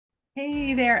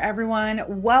Hey there, everyone.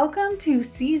 Welcome to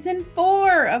season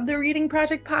 4 of the Reading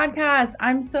Project podcast.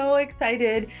 I'm so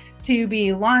excited to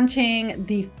be launching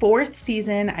the 4th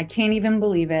season. I can't even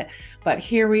believe it, but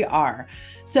here we are.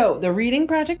 So, the Reading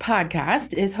Project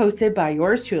podcast is hosted by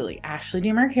yours truly, Ashley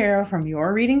DeMarcaro from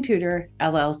Your Reading Tutor,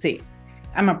 LLC.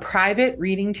 I'm a private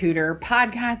reading tutor,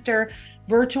 podcaster,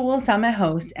 virtual summit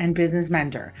host, and business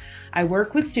mentor. I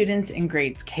work with students in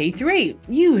grades K through 8,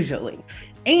 usually,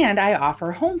 and I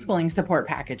offer homeschooling support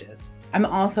packages. I'm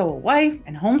also a wife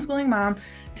and homeschooling mom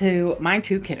to my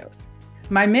 2 kiddos.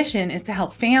 My mission is to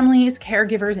help families,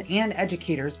 caregivers, and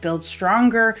educators build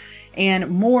stronger and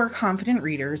more confident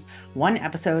readers, one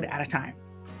episode at a time.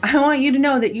 I want you to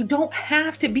know that you don't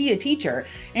have to be a teacher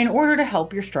in order to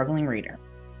help your struggling reader.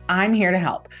 I'm here to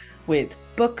help with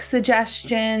book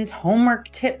suggestions, homework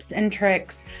tips and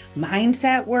tricks,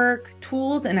 mindset work,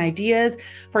 tools and ideas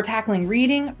for tackling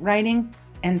reading, writing,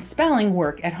 and spelling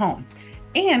work at home.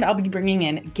 And I'll be bringing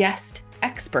in guest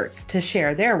experts to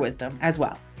share their wisdom as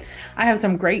well. I have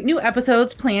some great new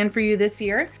episodes planned for you this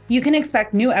year. You can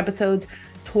expect new episodes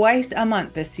twice a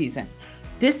month this season.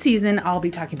 This season, I'll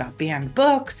be talking about banned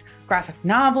books, graphic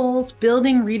novels,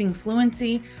 building reading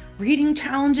fluency, reading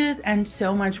challenges, and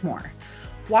so much more.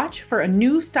 Watch for a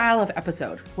new style of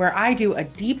episode where I do a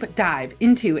deep dive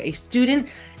into a student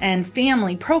and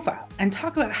family profile and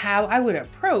talk about how I would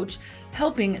approach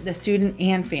helping the student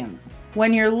and family.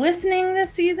 When you're listening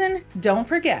this season, don't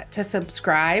forget to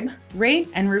subscribe, rate,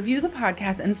 and review the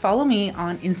podcast and follow me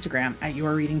on Instagram at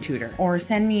Your Reading Tutor, or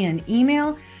send me an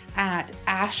email at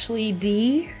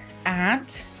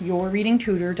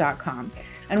ashleyd@yourreadingtutor.com.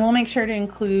 And we'll make sure to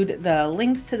include the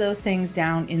links to those things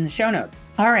down in the show notes.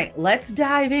 All right, let's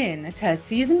dive in to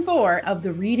season 4 of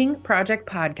the Reading Project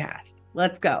podcast.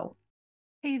 Let's go.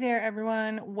 Hey there,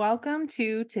 everyone. Welcome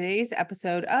to today's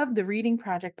episode of the Reading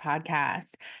Project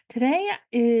podcast. Today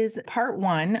is part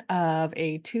 1 of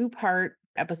a 2-part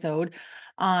episode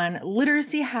on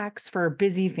literacy hacks for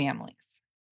busy families.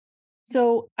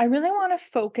 So, I really want to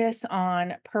focus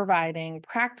on providing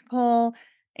practical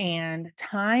and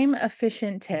time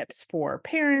efficient tips for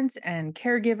parents and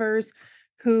caregivers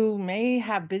who may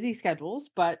have busy schedules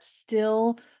but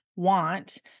still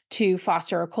want to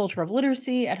foster a culture of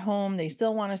literacy at home. They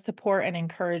still want to support and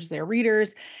encourage their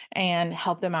readers and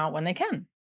help them out when they can.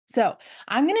 So,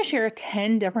 I'm going to share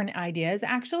 10 different ideas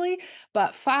actually,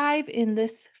 but 5 in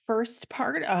this first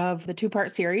part of the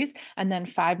 2-part series, and then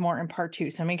 5 more in part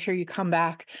 2. So, make sure you come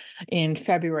back in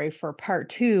February for part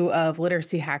 2 of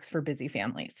literacy hacks for busy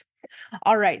families.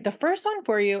 All right, the first one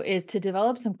for you is to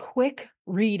develop some quick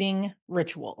reading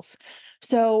rituals.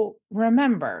 So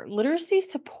remember, literacy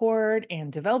support and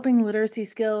developing literacy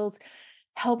skills,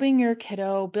 helping your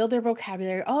kiddo build their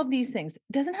vocabulary, all of these things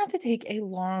doesn't have to take a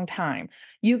long time.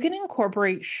 You can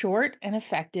incorporate short and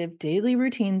effective daily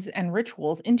routines and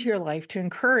rituals into your life to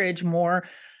encourage more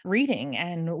reading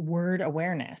and word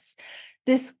awareness.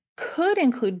 This could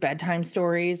include bedtime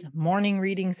stories, morning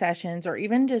reading sessions, or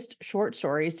even just short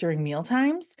stories during meal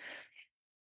times.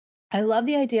 I love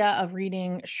the idea of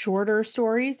reading shorter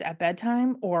stories at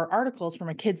bedtime or articles from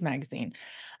a kids magazine.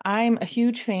 I'm a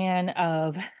huge fan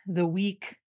of the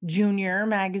Week Junior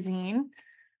magazine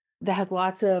that has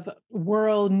lots of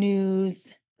world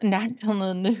news,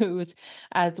 national news,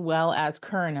 as well as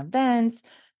current events,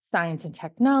 science and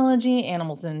technology,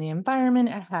 animals and the environment.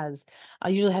 It has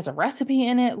usually has a recipe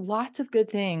in it, lots of good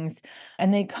things,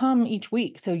 and they come each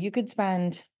week. So you could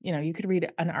spend, you could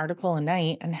read an article a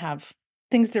night and have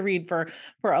things to read for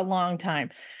a long time.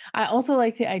 I also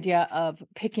like the idea of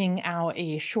picking out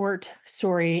a short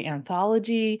story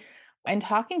anthology and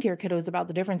talking to your kiddos about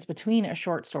the difference between a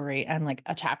short story and like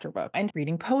a chapter book and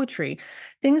reading poetry,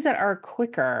 things that are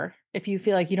quicker. If you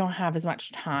feel like you don't have as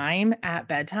much time at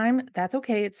bedtime, that's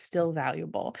okay. It's still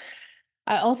valuable.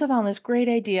 I also found this great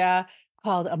idea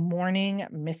called a morning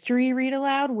mystery read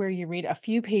aloud, where you read a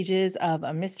few pages of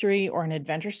a mystery or an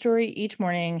adventure story each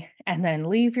morning and then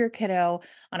leave your kiddo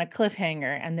on a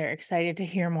cliffhanger and they're excited to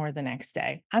hear more the next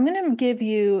day. I'm going to give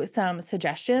you some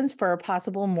suggestions for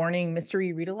possible morning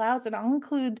mystery read alouds, and I'll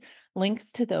include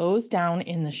links to those down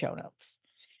in the show notes.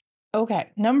 Okay,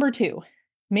 number 2,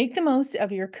 make the most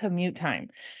of your commute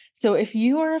time. So if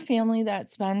you are a family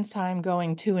that spends time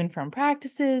going to and from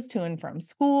practices, to and from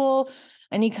school,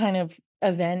 any kind of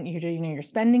event, you're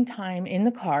spending time in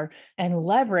the car and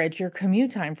leverage your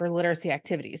commute time for literacy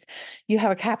activities. You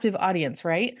have a captive audience,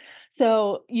 right?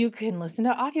 So you can listen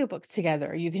to audiobooks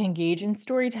together. You can engage in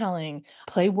storytelling,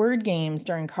 play word games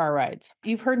during car rides.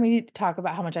 You've heard me talk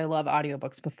about how much I love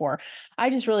audiobooks before. I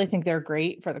just really think they're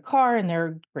great for the car and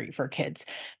they're great for kids.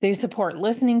 They support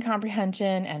listening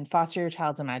comprehension and foster your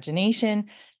child's imagination.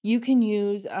 You can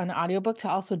use an audiobook to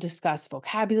also discuss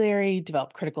vocabulary,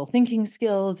 develop critical thinking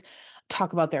skills,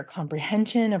 talk about their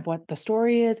comprehension of what the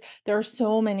story is. There are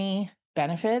so many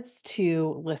benefits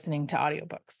to listening to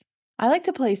audiobooks. I like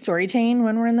to play Story Chain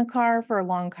when we're in the car for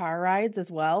long car rides as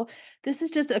well. This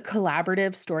is just a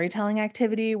collaborative storytelling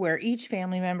activity where each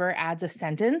family member adds a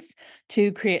sentence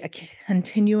to create a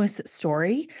continuous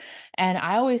story. And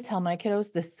I always tell my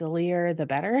kiddos the sillier, the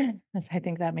better, because I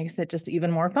think that makes it just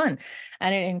even more fun.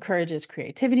 And it encourages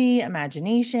creativity,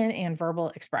 imagination, and verbal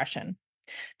expression.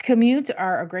 Commutes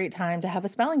are a great time to have a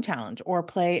spelling challenge or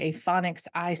play a phonics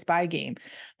I Spy game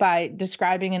by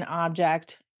describing an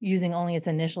object using only its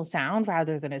initial sound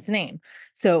rather than its name.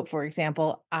 So, for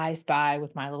example, I spy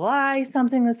with my little eye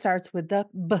something that starts with the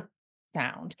B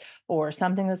sound or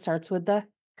something that starts with the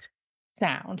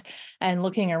sound, and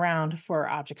looking around for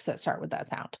objects that start with that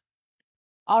sound.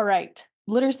 All right,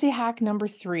 literacy hack number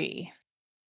 3.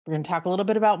 We're going to talk a little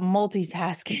bit about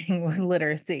multitasking with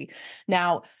literacy.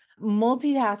 Now,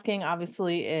 multitasking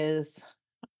obviously is,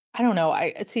 I don't know,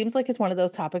 it seems like it's one of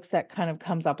those topics that kind of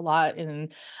comes up a lot in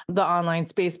the online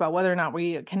space about whether or not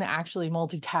we can actually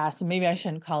multitask. And maybe I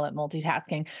shouldn't call it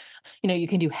multitasking. You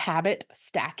can do habit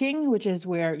stacking, which is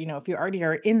where, if you already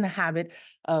are in the habit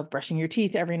of brushing your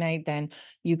teeth every night, then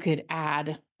you could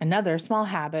add another small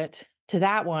habit to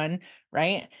that one,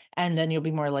 right? And then you'll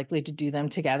be more likely to do them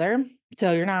together.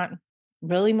 So you're not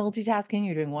really multitasking,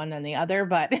 you're doing one then the other,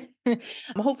 but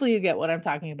hopefully you get what I'm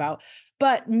talking about.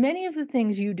 But many of the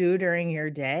things you do during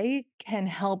your day can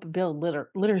help build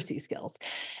literacy skills.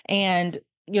 And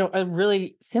a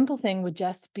really simple thing would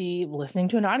just be listening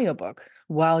to an audiobook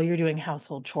while you're doing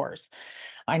household chores.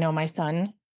 I know my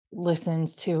son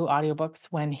listens to audiobooks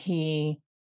when he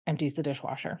empties the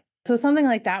dishwasher. So something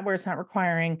like that where it's not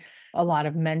requiring a lot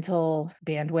of mental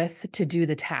bandwidth to do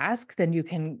the task, then you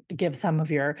can give some of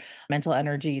your mental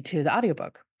energy to the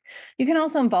audiobook. You can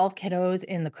also involve kiddos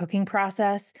in the cooking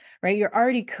process, right? You're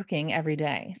already cooking every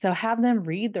day. So have them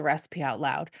read the recipe out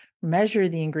loud, measure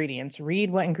the ingredients,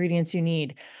 read what ingredients you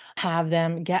need, have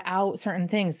them get out certain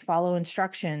things, follow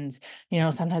instructions.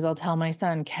 Sometimes I'll tell my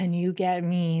son, can you get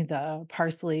me the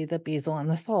parsley, the basil, and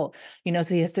the salt? So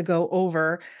he has to go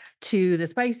over to the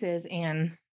spices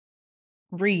and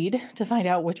read to find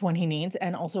out which one he needs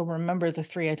and also remember the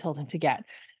 3 I told him to get.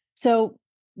 So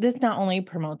this not only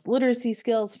promotes literacy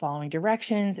skills, following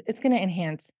directions, it's going to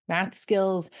enhance math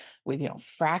skills with,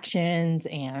 fractions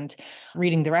and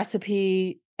reading the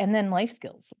recipe and then life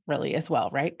skills really as well,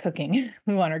 right? Cooking.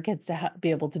 We want our kids to be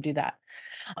able to do that.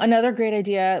 Another great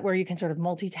idea where you can sort of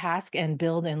multitask and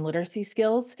build in literacy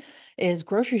skills is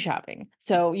grocery shopping.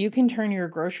 So you can turn your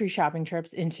grocery shopping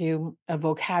trips into a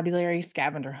vocabulary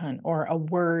scavenger hunt or a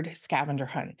word scavenger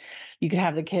hunt. You can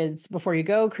have the kids, before you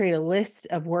go, create a list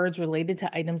of words related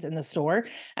to items in the store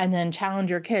and then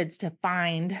challenge your kids to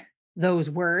find those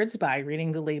words by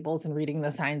reading the labels and reading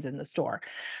the signs in the store.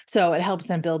 So it helps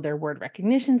them build their word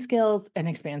recognition skills and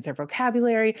expands their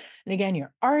vocabulary. And again,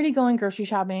 you're already going grocery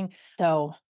shopping.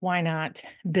 So why not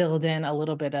build in a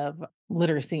little bit of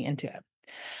literacy into it?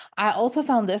 I also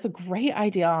found this a great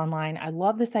idea online. I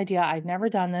love this idea. I've never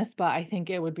done this, but I think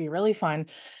it would be really fun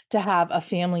to have a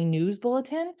family news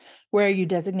bulletin where you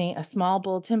designate a small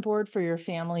bulletin board for your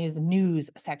family's news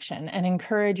section and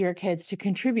encourage your kids to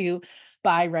contribute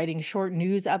by writing short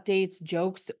news updates,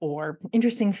 jokes, or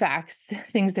interesting facts,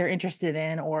 things they're interested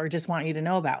in or just want you to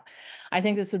know about. I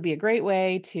think this would be a great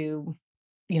way to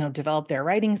develop their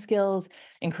writing skills,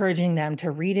 encouraging them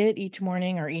to read it each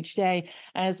morning or each day,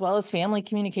 as well as family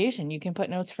communication. You can put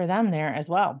notes for them there as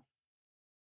well.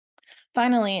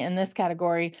 Finally, in this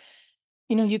category,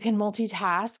 you can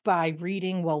multitask by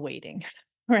reading while waiting,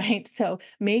 right? So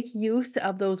make use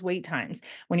of those wait times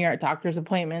when you're at doctor's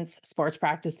appointments, sports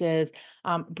practices.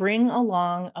 Bring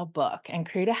along a book and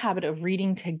create a habit of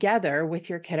reading together with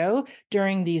your kiddo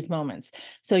during these moments.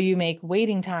 So you make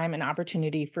waiting time an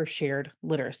opportunity for shared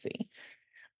literacy.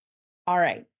 All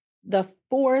right. The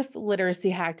fourth literacy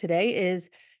hack today is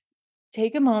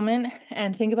Take a moment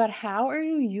and think about how are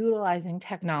you utilizing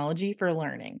technology for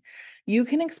learning. You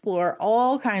can explore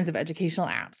all kinds of educational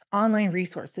apps, online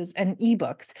resources, and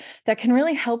ebooks that can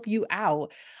really help you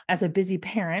out as a busy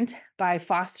parent by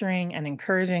fostering and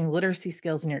encouraging literacy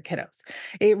skills in your kiddos.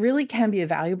 It really can be a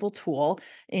valuable tool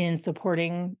in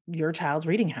supporting your child's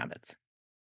reading habits.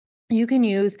 You can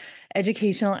use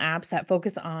educational apps that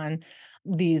focus on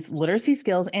these literacy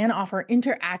skills and offer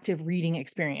interactive reading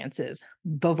experiences,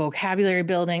 both vocabulary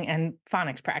building and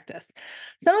phonics practice.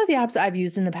 Some of the apps I've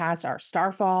used in the past are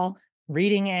Starfall,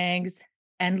 Reading Eggs,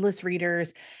 Endless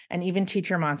Readers, and even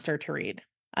Teacher Monster to Read.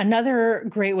 Another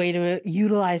great way to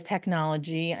utilize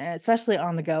technology, especially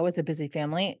on the go as a busy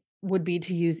family, would be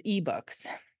to use ebooks.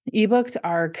 Ebooks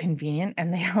are convenient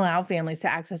and they allow families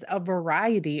to access a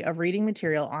variety of reading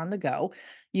material on the go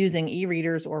using e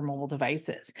readers or mobile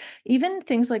devices. Even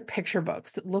things like picture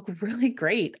books look really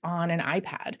great on an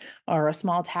iPad or a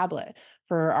small tablet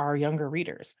for our younger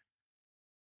readers.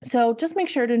 So just make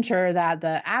sure to ensure that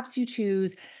the apps you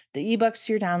choose, the ebooks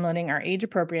you're downloading are age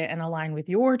appropriate and align with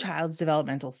your child's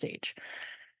developmental stage.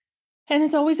 And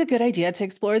it's always a good idea to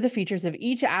explore the features of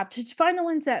each app to find the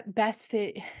ones that best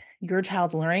fit your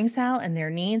child's learning style and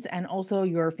their needs, and also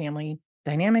your family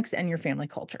dynamics and your family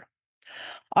culture.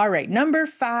 All right, number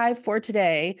 5 for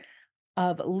today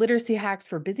of literacy hacks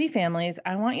for busy families.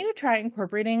 I want you to try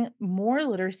incorporating more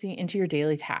literacy into your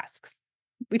daily tasks.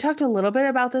 We talked a little bit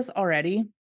about this already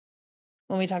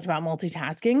when we talked about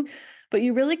multitasking, but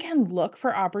you really can look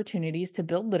for opportunities to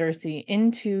build literacy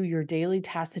into your daily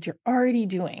tasks that you're already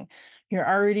doing. You're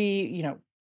already,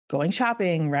 going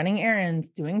shopping, running errands,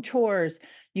 doing chores.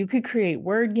 You could create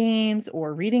word games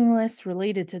or reading lists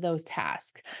related to those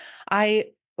tasks. I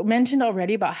mentioned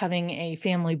already about having a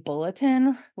family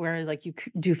bulletin where like you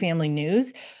do family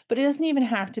news, but it doesn't even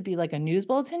have to be like a news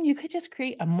bulletin. You could just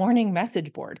create a morning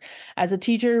message board. As a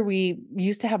teacher, we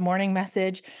used to have morning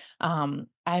message.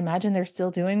 I imagine they're still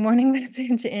doing morning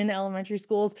message in elementary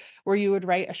schools where you would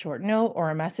write a short note or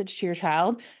a message to your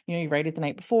child. You write it the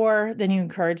night before, then you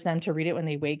encourage them to read it when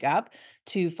they wake up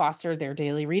to foster their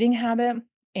daily reading habit.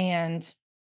 And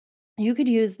you could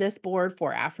use this board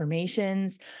for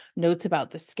affirmations, notes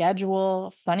about the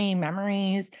schedule, funny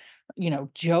memories,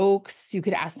 jokes. You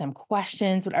could ask them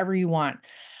questions, whatever you want.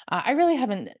 I really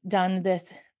haven't done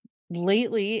this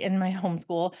lately in my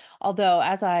homeschool, although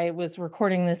as I was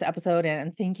recording this episode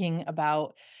and thinking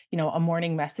about, a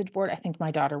morning message board, I think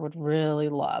my daughter would really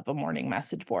love a morning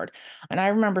message board. And I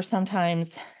remember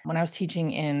sometimes when I was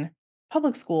teaching in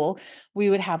public school, we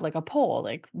would have like a poll,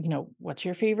 like, what's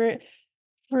your favorite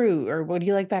fruit, or what do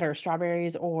you like better,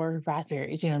 strawberries or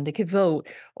raspberries? They could vote,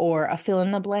 or a fill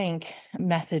in the blank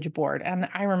message board. And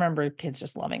I remember kids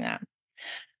just loving that.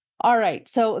 All right,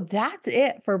 so that's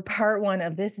it for part 1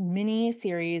 of this mini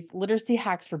series, Literacy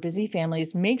Hacks for Busy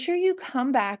Families. Make sure you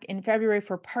come back in February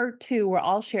for part 2, where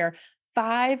I'll share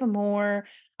 5 more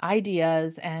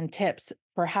ideas and tips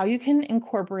for how you can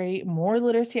incorporate more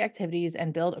literacy activities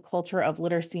and build a culture of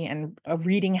literacy and a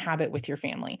reading habit with your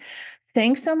family.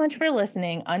 Thanks so much for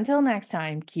listening. Until next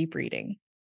time, keep reading.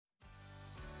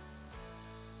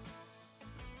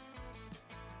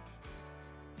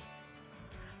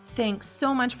 Thanks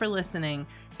so much for listening.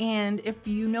 And if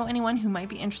you know anyone who might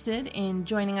be interested in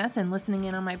joining us and listening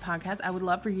in on my podcast, I would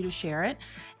love for you to share it.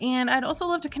 And I'd also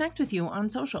love to connect with you on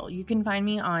social. You can find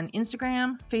me on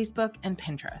Instagram, Facebook, and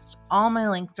Pinterest. All my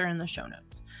links are in the show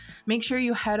notes. Make sure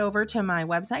you head over to my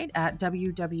website at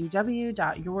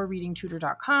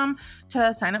www.yourreadingtutor.com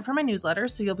to sign up for my newsletter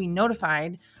so you'll be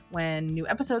notified when new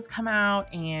episodes come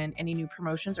out and any new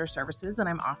promotions or services that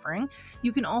I'm offering.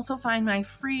 You can also find my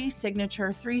free signature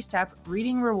 3-step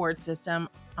reading reward system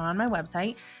on my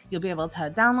website. You'll be able to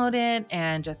download it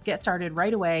and just get started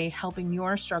right away, helping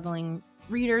your struggling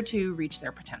reader to reach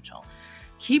their potential.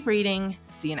 Keep reading.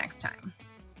 See you next time.